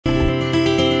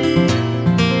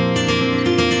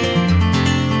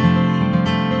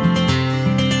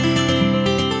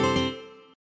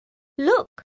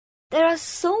are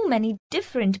so many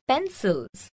different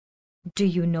pencils. Do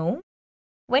you know?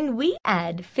 When we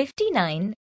add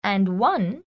 59 and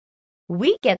 1,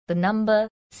 we get the number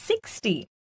 60.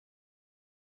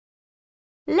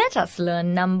 Let us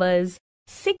learn numbers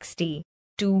 60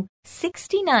 to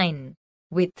 69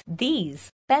 with these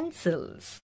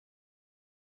pencils.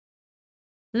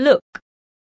 Look,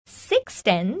 6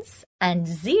 tens and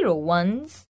 0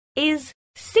 ones is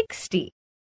 60.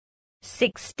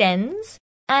 6 tens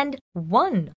and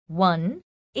 1 1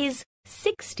 is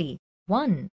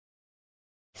 61.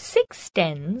 6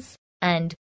 tens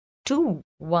and 2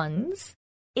 ones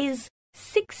is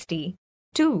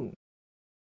 62.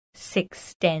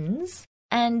 6 tens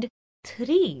and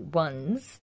 3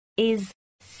 ones is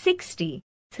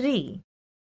 63.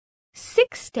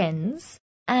 6 tens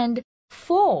and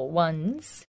 4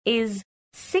 ones is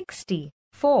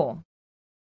 64.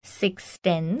 6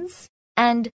 tens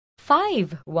and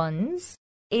 5 ones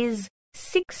is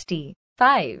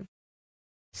 65.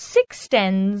 6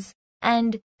 tens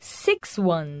and 6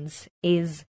 ones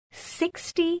is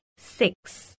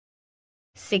 66.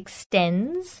 6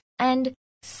 tens and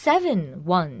 7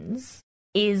 ones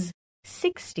is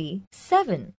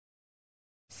 67.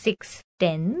 6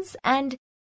 tens and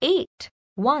 8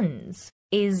 ones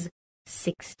is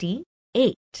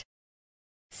 68.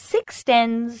 6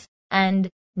 tens and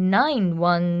 9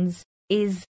 ones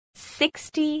is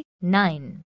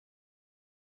 69.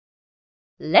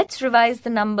 Let's revise the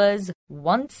numbers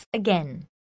once again.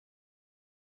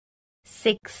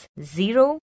 6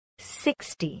 0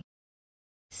 60.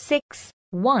 6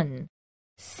 1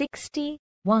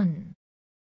 61.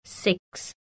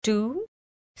 6 2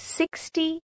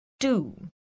 62.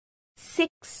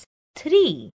 6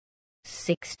 3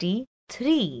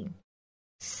 63.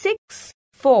 6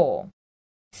 4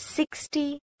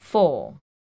 64.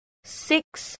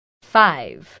 6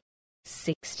 5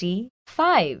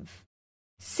 65.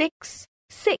 6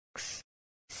 6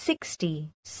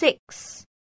 66.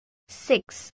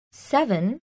 6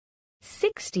 7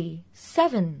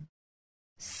 67.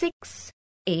 6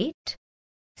 8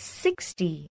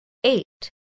 68.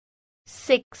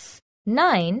 6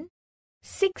 9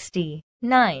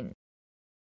 69.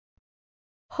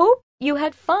 Hope you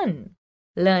had fun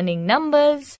learning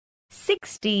numbers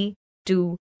 60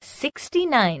 to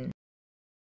 69.